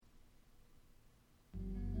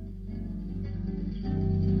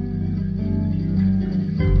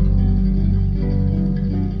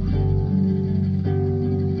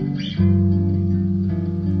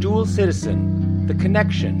Citizen, The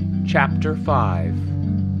Connection, Chapter 5.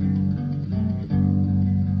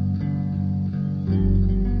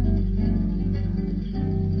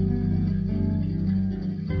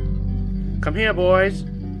 "Come here, boys,"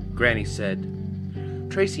 Granny said.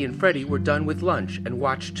 Tracy and Freddie were done with lunch and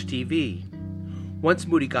watched TV. Once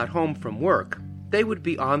Moody got home from work, they would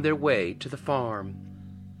be on their way to the farm.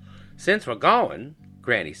 "Since we're going,"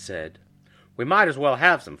 Granny said, "we might as well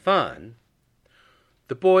have some fun."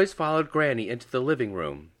 The boys followed Granny into the living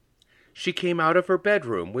room. She came out of her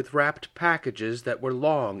bedroom with wrapped packages that were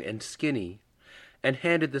long and skinny, and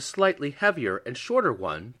handed the slightly heavier and shorter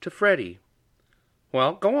one to Freddie.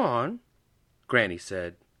 "Well, go on," Granny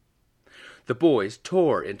said. The boys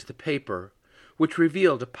tore into the paper, which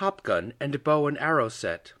revealed a pop gun and a bow and arrow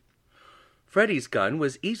set. Freddie's gun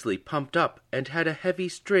was easily pumped up and had a heavy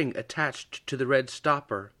string attached to the red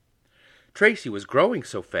stopper. Tracy was growing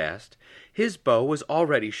so fast, his bow was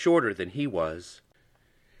already shorter than he was.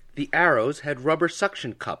 The arrows had rubber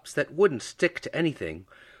suction cups that wouldn't stick to anything,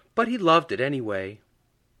 but he loved it anyway.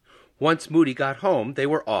 Once Moody got home, they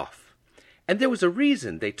were off, and there was a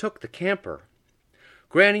reason they took the camper.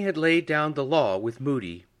 Granny had laid down the law with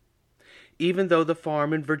Moody. Even though the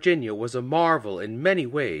farm in Virginia was a marvel in many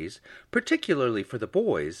ways, particularly for the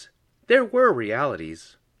boys, there were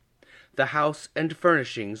realities. The house and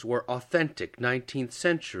furnishings were authentic 19th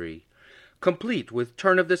century, complete with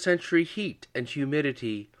turn-of-the-century heat and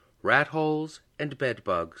humidity, rat holes, and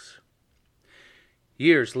bedbugs.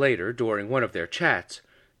 Years later, during one of their chats,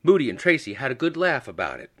 Moody and Tracy had a good laugh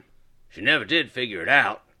about it. "She never did figure it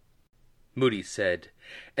out," Moody said,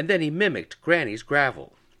 and then he mimicked Granny's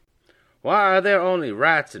gravel. "Why are there only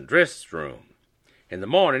rats in Drist's room? In the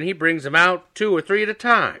morning he brings them out 2 or 3 at a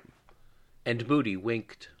time." And Moody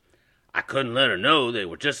winked. "I couldn't let her know there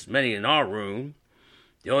were just as many in our room.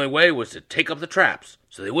 The only way was to take up the traps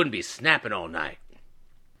so they wouldn't be snapping all night."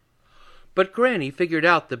 But Granny figured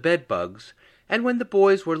out the bedbugs, and when the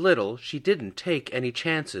boys were little, she didn't take any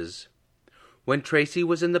chances. When Tracy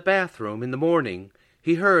was in the bathroom in the morning,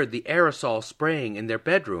 he heard the aerosol spraying in their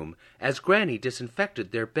bedroom as Granny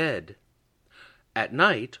disinfected their bed. At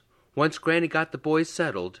night, once Granny got the boys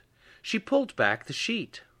settled, she pulled back the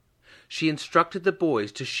sheet. She instructed the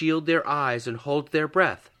boys to shield their eyes and hold their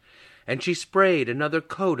breath, and she sprayed another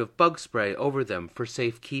coat of bug spray over them for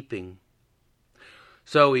safekeeping.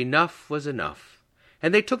 So enough was enough,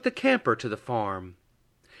 and they took the camper to the farm.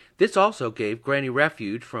 This also gave Granny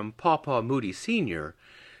refuge from Pawpaw Moody Sr.,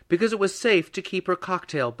 because it was safe to keep her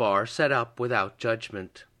cocktail bar set up without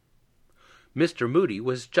judgment. Mr. Moody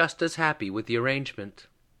was just as happy with the arrangement.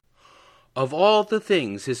 Of all the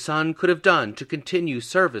things his son could have done to continue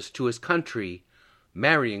service to his country,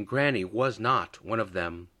 marrying Granny was not one of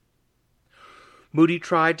them. Moody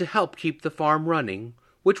tried to help keep the farm running,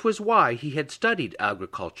 which was why he had studied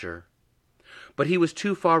agriculture. But he was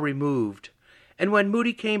too far removed, and when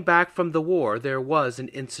Moody came back from the war there was an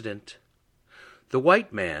incident. The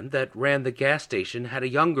white man that ran the gas station had a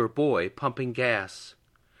younger boy pumping gas.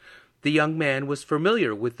 The young man was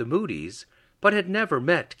familiar with the Moodys, but had never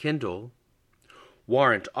met Kendall.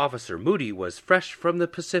 Warrant Officer Moody was fresh from the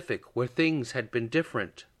Pacific, where things had been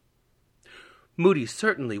different. Moody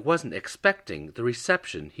certainly wasn't expecting the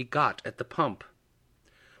reception he got at the pump.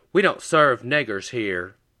 "We don't serve niggers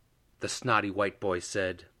here," the snotty white boy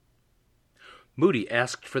said. Moody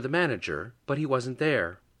asked for the manager, but he wasn't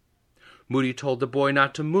there. Moody told the boy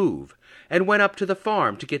not to move, and went up to the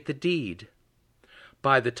farm to get the deed.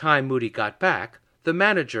 By the time Moody got back, the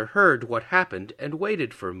manager heard what happened and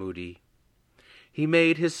waited for Moody. He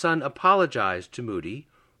made his son apologize to Moody,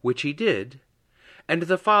 which he did, and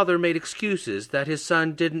the father made excuses that his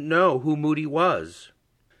son didn't know who Moody was.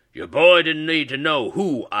 "Your boy didn't need to know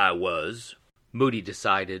who I was," Moody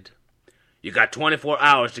decided. "You got 24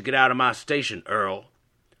 hours to get out of my station, Earl.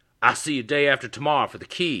 I'll see you day after tomorrow for the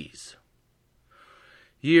keys."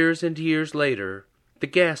 Years and years later, the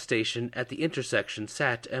gas station at the intersection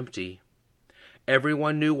sat empty.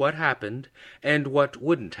 Everyone knew what happened and what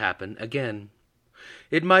wouldn't happen again.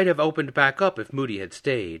 It might have opened back up if Moody had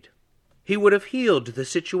stayed. He would have healed the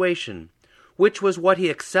situation, which was what he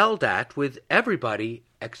excelled at with everybody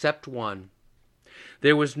except one.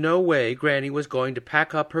 There was no way Granny was going to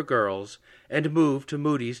pack up her girls and move to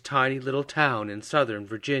Moody's tiny little town in southern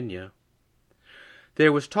Virginia.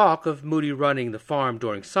 There was talk of Moody running the farm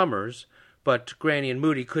during summers, but Granny and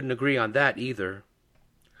Moody couldn't agree on that either.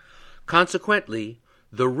 Consequently,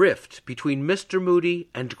 the rift between Mr. Moody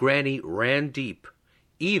and Granny ran deep,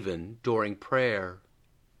 even during prayer.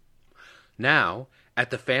 Now, at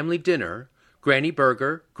the family dinner, Granny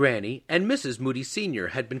Berger, Granny, and Mrs. Moody Sr.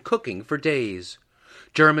 had been cooking for days.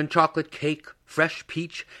 German chocolate cake, fresh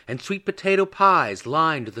peach, and sweet potato pies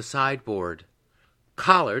lined the sideboard.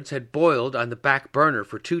 Collards had boiled on the back burner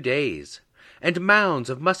for 2 days, and mounds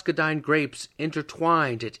of muscadine grapes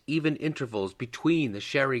intertwined at even intervals between the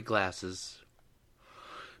sherry glasses.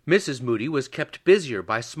 Mrs. Moody was kept busier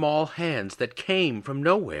by small hands that came from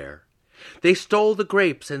nowhere. They stole the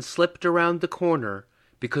grapes and slipped around the corner,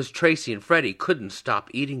 because Tracy and Freddie couldn't stop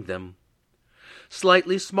eating them.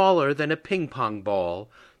 Slightly smaller than a ping-pong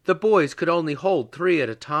ball, the boys could only hold 3 at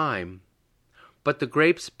a time. But the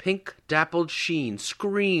grapes' pink dappled sheen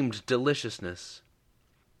screamed deliciousness.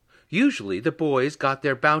 Usually the boys got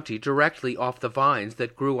their bounty directly off the vines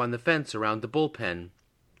that grew on the fence around the bullpen.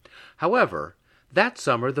 However, that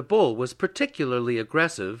summer the bull was particularly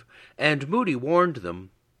aggressive, and Moody warned them.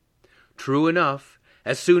 True enough,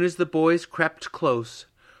 as soon as the boys crept close,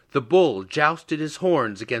 the bull jousted his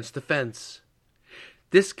horns against the fence.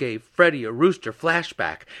 This gave Freddie a rooster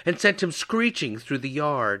flashback and sent him screeching through the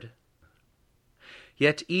yard.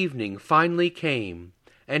 Yet evening finally came,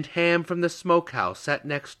 and ham from the smokehouse sat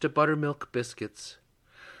next to buttermilk biscuits.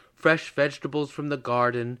 Fresh vegetables from the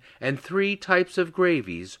garden and 3 types of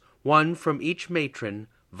gravies, one from each matron,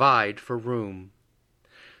 vied for room.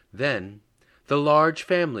 Then the large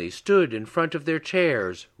family stood in front of their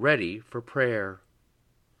chairs, ready for prayer.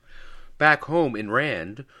 Back home in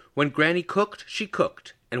Rand, when Granny cooked, she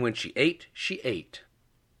cooked, and when she ate, she ate.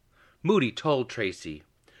 Moody told Tracy,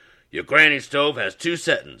 "Your granny stove has 2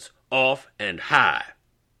 settings, off and high,"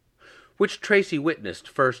 which Tracy witnessed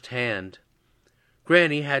firsthand.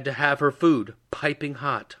 Granny had to have her food piping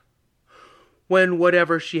hot. When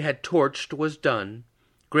whatever she had torched was done,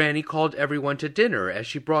 Granny called everyone to dinner as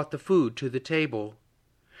she brought the food to the table.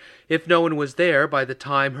 If no one was there by the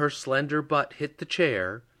time her slender butt hit the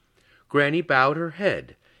chair, Granny bowed her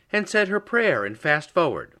head and said her prayer and fast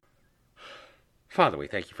forward. "Father, we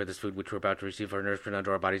thank you for this food which we're about to receive for nourishment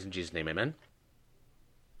unto our bodies, in Jesus' name, amen."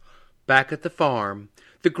 Back at the farm,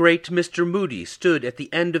 the great Mr. Moody stood at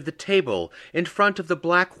the end of the table in front of the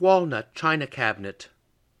black walnut china cabinet.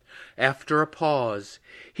 After a pause,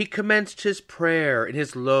 he commenced his prayer in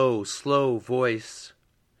his low, slow voice.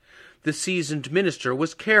 The seasoned minister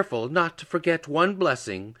was careful not to forget one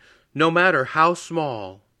blessing, no matter how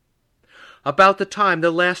small. About the time the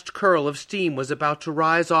last curl of steam was about to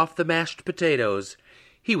rise off the mashed potatoes,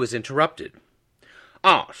 he was interrupted.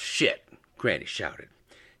 "Oh, shit," Granny shouted.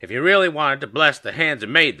 "If you really wanted to bless the hands that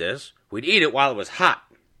made this, we'd eat it while it was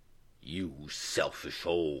hot." "You selfish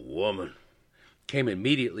old woman," came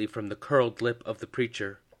immediately from the curled lip of the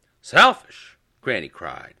preacher. "Selfish?" Granny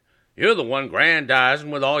cried. "You're the one grandizing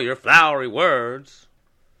with all your flowery words."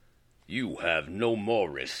 "You have no more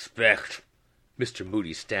respect," Mr.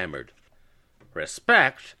 Moody stammered.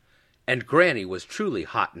 Respect? And Granny was truly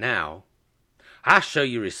hot now. "I'll show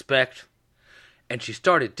you respect." And she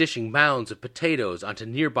started dishing mounds of potatoes onto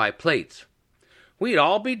nearby plates. "We'd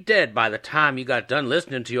all be dead by the time you got done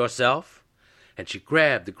listening to yourself." And she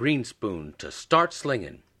grabbed the green spoon to start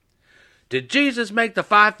slinging. "Did Jesus make the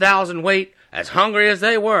 5,000 wait, as hungry as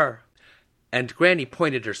they were?" And Granny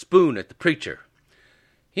pointed her spoon at the preacher.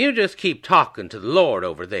 "You just keep talking to the Lord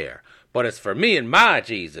over there, but as for me and my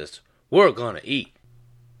Jesus, we're gonna eat."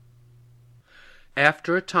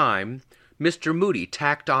 After a time, Mr. Moody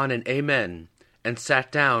tacked on an amen and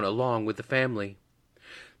sat down along with the family.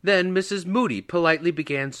 Then Mrs. Moody politely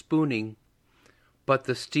began spooning. But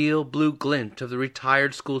the steel-blue glint of the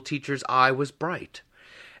retired schoolteacher's eye was bright,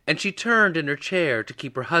 and she turned in her chair to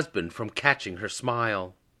keep her husband from catching her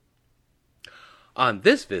smile. On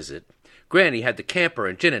this visit, Granny had the camper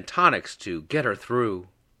and gin and tonics to get her through.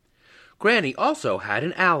 Granny also had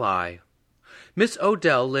an ally. Miss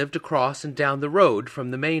Odell lived across and down the road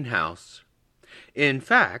from the main house. In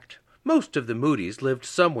fact, most of the Moodys lived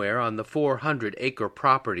somewhere on the 400-acre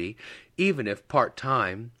property, even if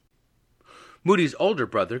part-time. Moody's older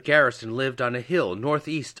brother, Garrison, lived on a hill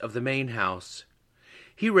northeast of the main house.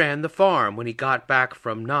 He ran the farm when he got back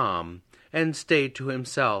from Nam, and stayed to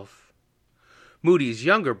himself. Moody's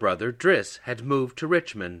younger brother, Driss, had moved to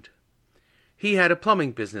Richmond. He had a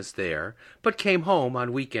plumbing business there, but came home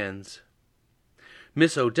on weekends.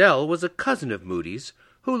 Miss Odell was a cousin of Moody's,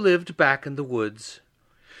 who lived back in the woods.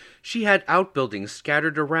 She had outbuildings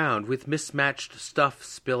scattered around with mismatched stuff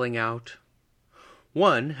spilling out.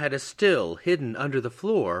 One had a still hidden under the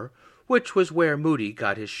floor, which was where Moody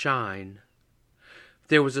got his shine.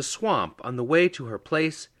 There was a swamp on the way to her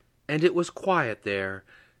place, and it was quiet there,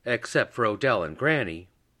 except for Odell and Granny.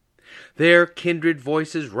 Their kindred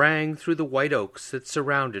voices rang through the white oaks that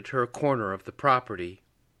surrounded her corner of the property.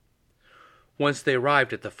 Once they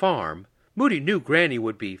arrived at the farm, Moody knew Granny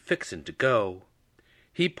would be fixin' to go.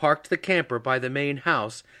 He parked the camper by the main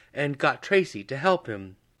house and got Tracy to help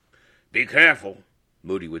him. "Be careful,"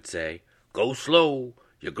 Moody would say. "Go slow.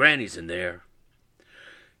 Your granny's in there."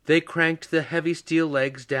 They cranked the heavy steel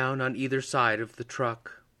legs down on either side of the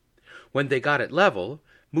truck. When they got it level,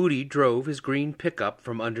 Moody drove his green pickup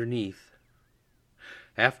from underneath.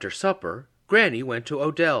 After supper, Granny went to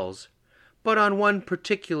Odell's, but on one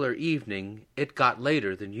particular evening it got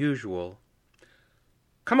later than usual.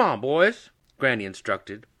 "Come on, boys," Granny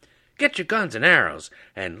instructed. "Get your guns and arrows,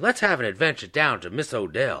 and let's have an adventure down to Miss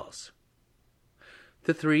Odell's."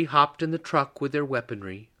 The three hopped in the truck with their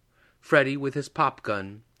weaponry, Freddie with his pop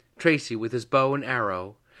gun, Tracy with his bow and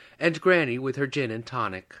arrow, and Granny with her gin and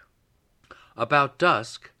tonic. About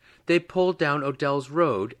dusk, they pulled down Odell's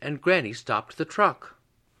road, and Granny stopped the truck.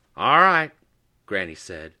 "All right," Granny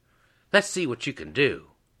said. "Let's see what you can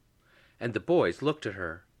do." And the boys looked at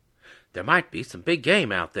her. "There might be some big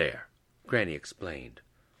game out there," Granny explained.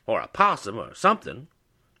 "Or a possum or something.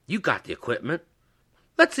 You got the equipment.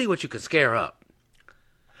 Let's see what you can scare up."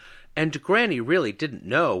 And Granny really didn't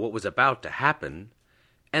know what was about to happen,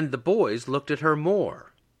 and the boys looked at her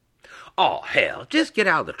more. "Oh, hell, just get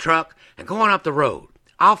out of the truck and go on up the road.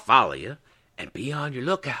 I'll follow you, and be on your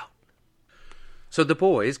lookout." So the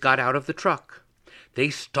boys got out of the truck. They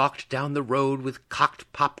stalked down the road with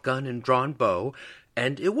cocked pop gun and drawn bow,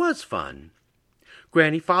 and it was fun.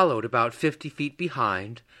 Granny followed about 50 feet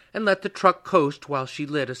behind and let the truck coast while she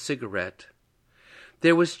lit a cigarette.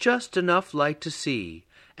 There was just enough light to see,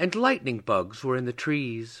 and lightning bugs were in the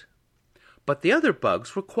trees. But the other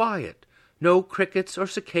bugs were quiet, no crickets or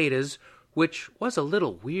cicadas, which was a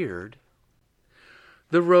little weird.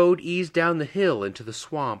 The road eased down the hill into the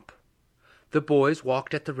swamp. The boys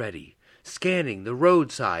walked at the ready, scanning the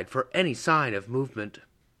roadside for any sign of movement.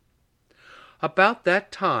 About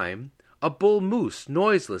that time, a bull moose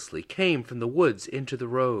noiselessly came from the woods into the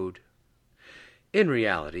road. In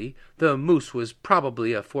reality, the moose was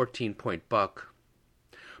probably a 14-point buck.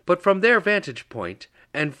 But from their vantage point,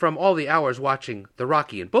 and from all the hours watching the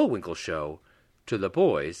Rocky and Bullwinkle show, to the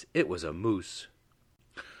boys it was a moose.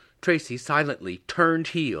 Tracy silently turned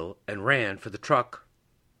heel and ran for the truck,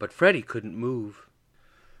 but Freddie couldn't move.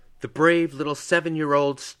 The brave little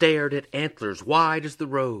 7-year-old stared at antlers wide as the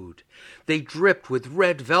road. They dripped with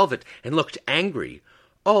red velvet and looked angry,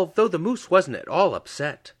 although the moose wasn't at all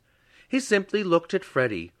upset. He simply looked at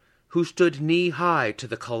Freddie, who stood knee-high to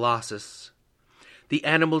the colossus. The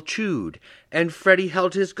animal chewed, and Freddie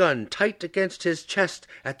held his gun tight against his chest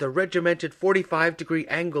at the regimented 45-degree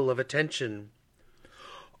angle of attention.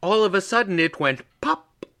 All of a sudden it went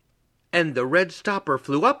pop, and the red stopper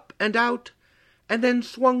flew up and out, and then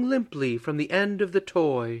swung limply from the end of the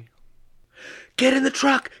toy. "Get in the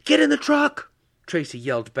truck! Get in the truck!" Tracy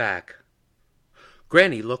yelled back.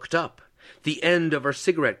 Granny looked up. The end of her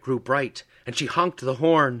cigarette grew bright, and she honked the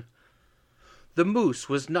horn. The moose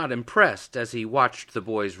was not impressed as he watched the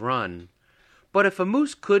boys run, but if a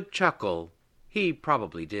moose could chuckle, he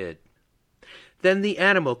probably did. Then the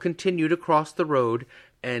animal continued across the road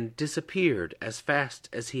and disappeared as fast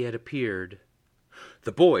as he had appeared.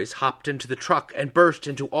 The boys hopped into the truck and burst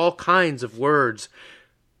into all kinds of words.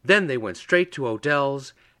 Then they went straight to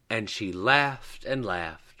Odell's, and she laughed and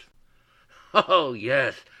laughed. "Oh,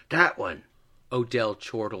 yes, that one," Odell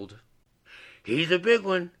chortled. "He's a big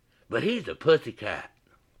one, but he's a pussycat."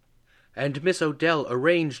 And Miss Odell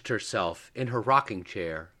arranged herself in her rocking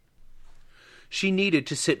chair. She needed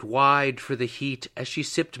to sit wide for the heat as she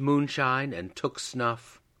sipped moonshine and took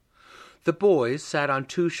snuff. The boys sat on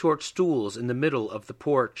 2 short stools in the middle of the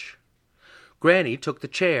porch. Granny took the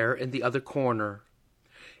chair in the other corner.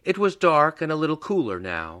 It was dark and a little cooler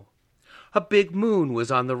now. A big moon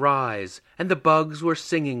was on the rise, and the bugs were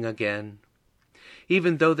singing again.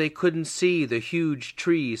 Even though they couldn't see the huge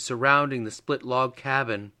trees surrounding the split-log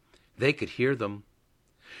cabin, they could hear them.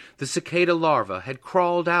 The cicada larvae had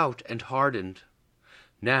crawled out and hardened.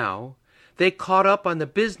 Now they caught up on the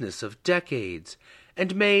business of decades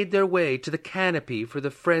and made their way to the canopy for the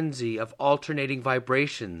frenzy of alternating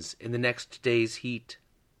vibrations in the next day's heat.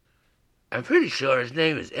 "I'm pretty sure his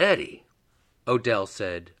name is Eddie," Odell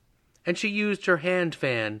said, and she used her hand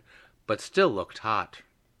fan, but still looked hot.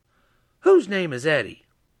 "Whose name is Eddie?"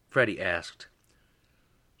 Freddie asked.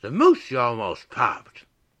 "The moose you almost popped,"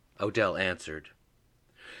 Odell answered.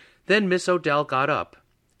 Then Miss Odell got up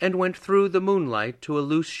and went through the moonlight to a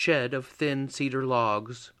loose shed of thin cedar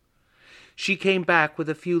logs. She came back with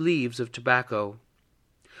a few leaves of tobacco.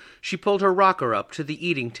 She pulled her rocker up to the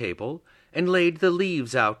eating table and laid the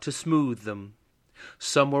leaves out to smooth them.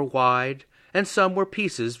 Some were wide, and some were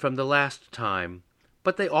pieces from the last time,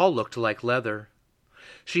 but they all looked like leather.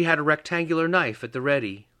 She had a rectangular knife at the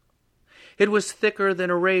ready. It was thicker than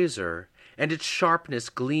a razor, and its sharpness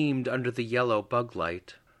gleamed under the yellow bug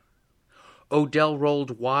light. Odell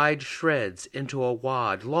rolled wide shreds into a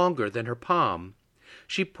wad longer than her palm.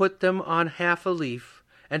 She put them on half a leaf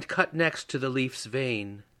and cut next to the leaf's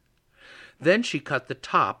vein. Then she cut the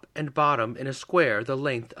top and bottom in a square the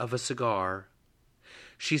length of a cigar.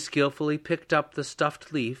 She skillfully picked up the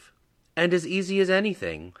stuffed leaf, and as easy as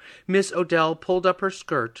anything, Miss Odell pulled up her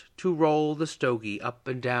skirt to roll the stogie up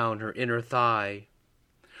and down her inner thigh.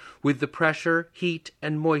 With the pressure, heat,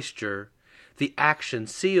 and moisture, the action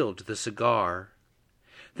sealed the cigar.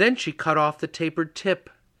 Then she cut off the tapered tip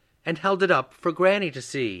and held it up for Granny to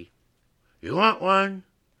see. "You want one?"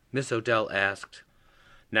 Miss Odell asked.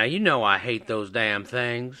 "Now you know I hate those damn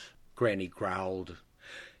things," Granny growled.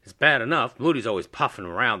 "It's bad enough Moody's always puffing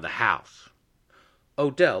around the house."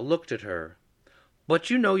 Odell looked at her. "But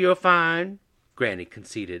you know you're fine," Granny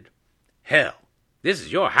conceded. "Hell, this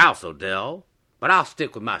is your house, Odell, but I'll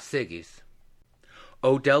stick with my ciggies."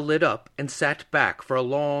 Odell lit up and sat back for a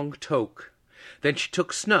long toke. Then she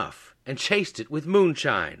took snuff and chased it with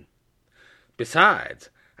moonshine. "Besides,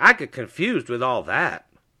 I get confused with all that,"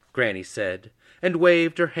 Granny said, and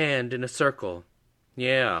waved her hand in a circle.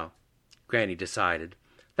 "Yeah," Granny decided,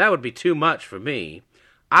 "that would be too much for me.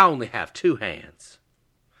 I only have 2 hands."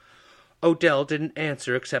 Odell didn't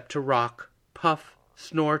answer except to rock, puff,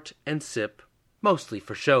 snort, and sip, mostly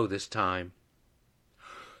for show this time.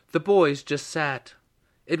 The boys just sat.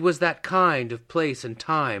 It was that kind of place and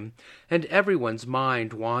time, and everyone's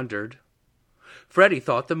mind wandered. Freddie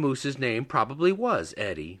thought the moose's name probably was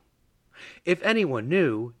Eddie. If anyone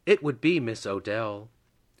knew, it would be Miss Odell.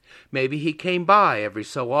 Maybe he came by every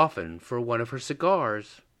so often for one of her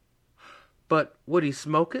cigars. But would he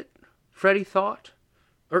smoke it, Freddie thought,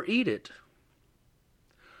 or eat it?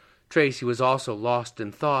 Tracy was also lost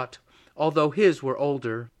in thought, although his were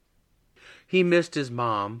older. He missed his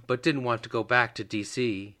mom, but didn't want to go back to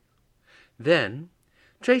D.C. Then,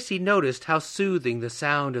 Tracy noticed how soothing the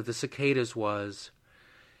sound of the cicadas was.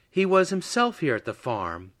 He was himself here at the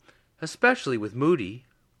farm, especially with Moody.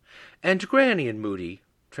 And Granny and Moody,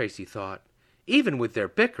 Tracy thought, even with their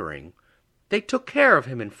bickering, they took care of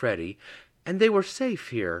him and Freddie, and they were safe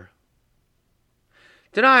here.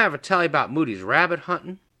 "Did I ever tell you about Moody's rabbit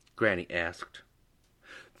hunting?" Granny asked.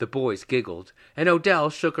 The boys giggled, and Odell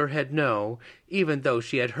shook her head no, even though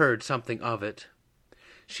she had heard something of it.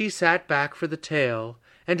 She sat back for the tale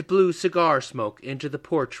and blew cigar smoke into the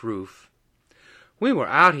porch roof. "We were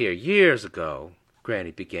out here years ago," Granny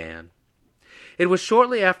began. "It was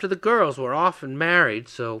shortly after the girls were off and married,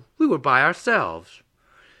 so we were by ourselves.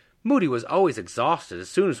 Moody was always exhausted as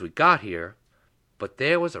soon as we got here, but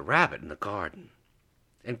there was a rabbit in the garden."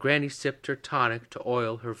 And Granny sipped her tonic to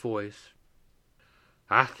oil her voice.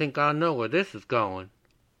 "I think I know where this is going,"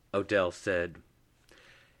 Odell said.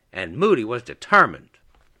 "And Moody was determined,"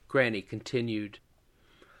 Granny continued.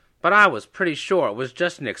 "But I was pretty sure it was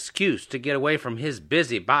just an excuse to get away from his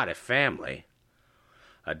busybody family.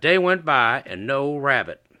 A day went by and no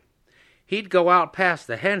rabbit. He'd go out past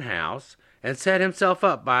the hen house and set himself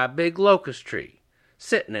up by a big locust tree,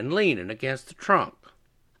 sitting and leaning against the trunk.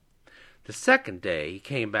 The second day he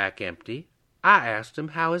came back empty. I asked him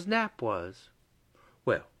how his nap was.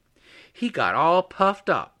 Well, he got all puffed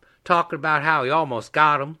up, talking about how he almost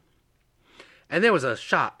got 'em. And there was a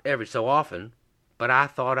shot every so often, but I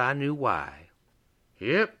thought I knew why."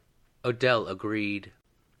 "Yep," Odell agreed.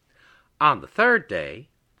 "On the third day,"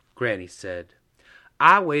 Granny said,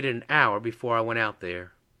 "I waited an hour before I went out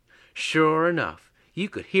there. Sure enough, you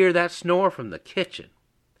could hear that snore from the kitchen.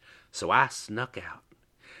 So I snuck out.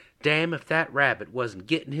 Damn if that rabbit wasn't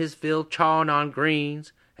getting his fill chawing on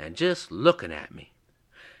greens and just looking at me."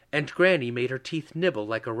 And Granny made her teeth nibble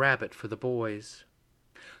like a rabbit for the boys.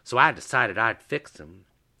 "So I decided I'd fix him.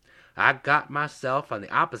 I got myself on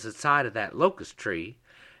the opposite side of that locust tree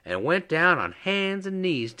and went down on hands and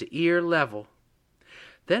knees to ear level.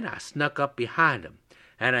 Then I snuck up behind him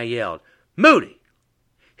and I yelled, 'Moody!'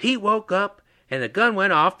 He woke up and the gun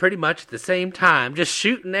went off pretty much at the same time, just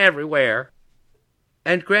shooting everywhere."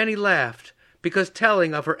 And Granny laughed, because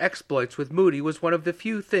telling of her exploits with Moody was one of the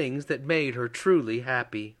few things that made her truly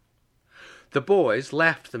happy. The boys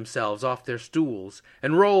laughed themselves off their stools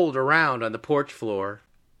and rolled around on the porch floor.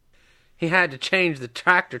 "He had to change the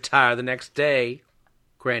tractor tire the next day,"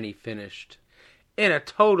 Granny finished, "in a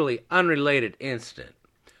totally unrelated incident,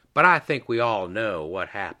 but I think we all know what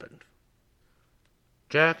happened."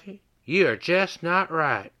 "Jackie, you are just not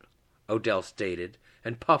right," Odell stated,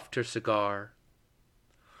 and puffed her cigar.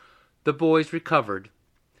 The boys recovered.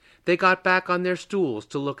 They got back on their stools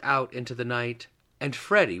to look out into the night. and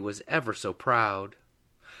Freddie was ever so proud.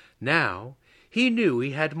 Now he knew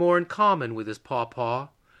he had more in common with his pawpaw,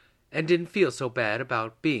 and didn't feel so bad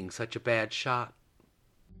about being such a bad shot.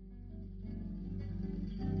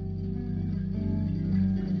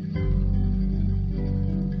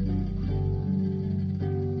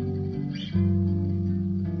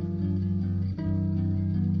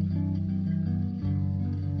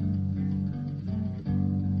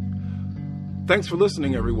 Thanks for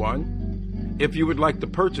listening, everyone. If you would like to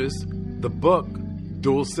purchase the book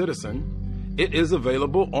Dual Citizen, it is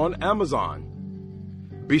available on Amazon.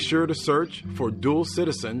 Be sure to search for Dual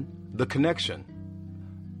Citizen, The Connection.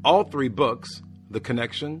 All 3 books, The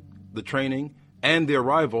Connection, The Training, and The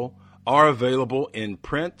Arrival, are available in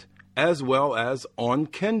print as well as on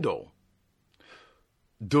Kindle.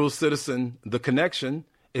 Dual Citizen, The Connection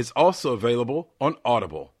is also available on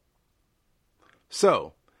Audible.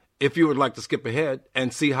 So, if you would like to skip ahead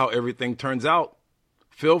and see how everything turns out,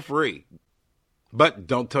 feel free. But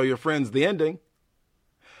don't tell your friends the ending.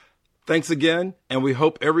 Thanks again, and we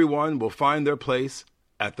hope everyone will find their place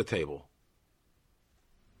at the table.